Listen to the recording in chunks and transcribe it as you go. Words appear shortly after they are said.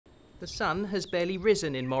The sun has barely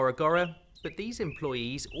risen in Morogoro, but these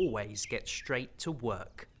employees always get straight to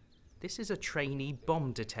work. This is a trainee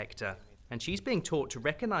bomb detector, and she's being taught to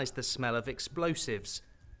recognise the smell of explosives.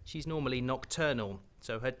 She's normally nocturnal,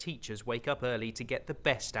 so her teachers wake up early to get the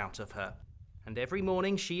best out of her. And every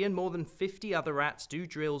morning she and more than 50 other rats do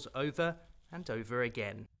drills over and over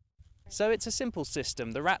again. So it's a simple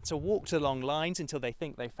system. The rats are walked along lines until they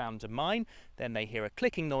think they found a mine, then they hear a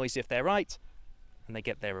clicking noise if they're right, and they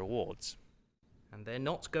get their rewards. And they're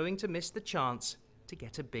not going to miss the chance to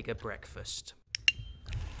get a bigger breakfast.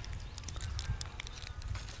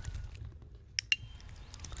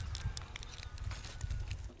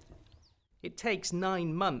 It takes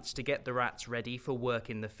 9 months to get the rats ready for work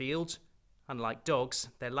in the field. Unlike dogs,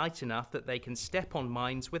 they're light enough that they can step on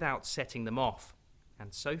mines without setting them off.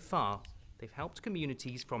 And so far, they've helped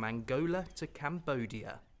communities from Angola to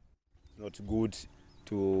Cambodia. Not good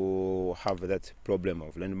to have that problem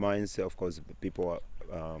of landmines. Of course, people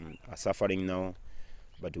are suffering now.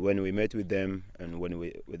 But when we met with them and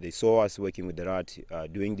when they saw us working with the rat,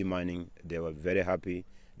 doing the mining, they were very happy.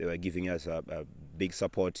 They were giving us a big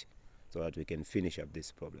support so that we can finish up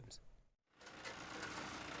these problems.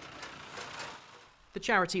 The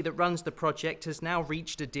charity that runs the project has now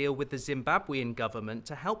reached a deal with the Zimbabwean government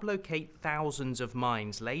to help locate thousands of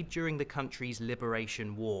mines laid during the country's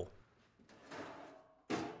liberation war.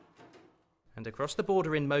 And across the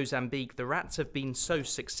border in Mozambique, the rats have been so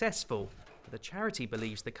successful that the charity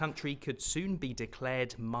believes the country could soon be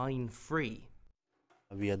declared mine-free.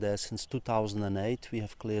 We are there since 2008. We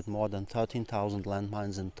have cleared more than 13,000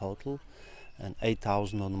 landmines in total and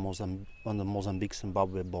 8,000 on the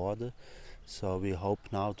Mozambique-Zimbabwe border. So we hope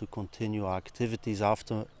now to continue our activities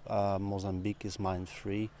after Mozambique is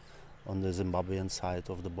mine-free on the Zimbabwean side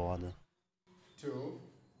of the border.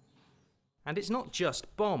 And it's not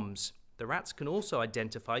just bombs. The rats can also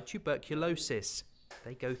identify tuberculosis.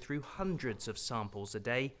 They go through hundreds of samples a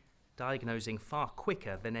day, diagnosing far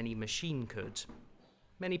quicker than any machine could.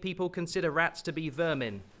 Many people consider rats to be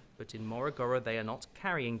vermin, but in Morogoro they are not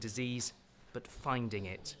carrying disease, but finding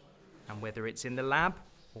it. And whether it's in the lab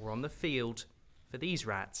or on the field, for these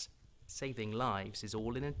rats, saving lives is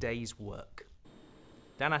all in a day's work.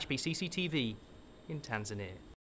 Dan Ashby, CCTV, in Tanzania.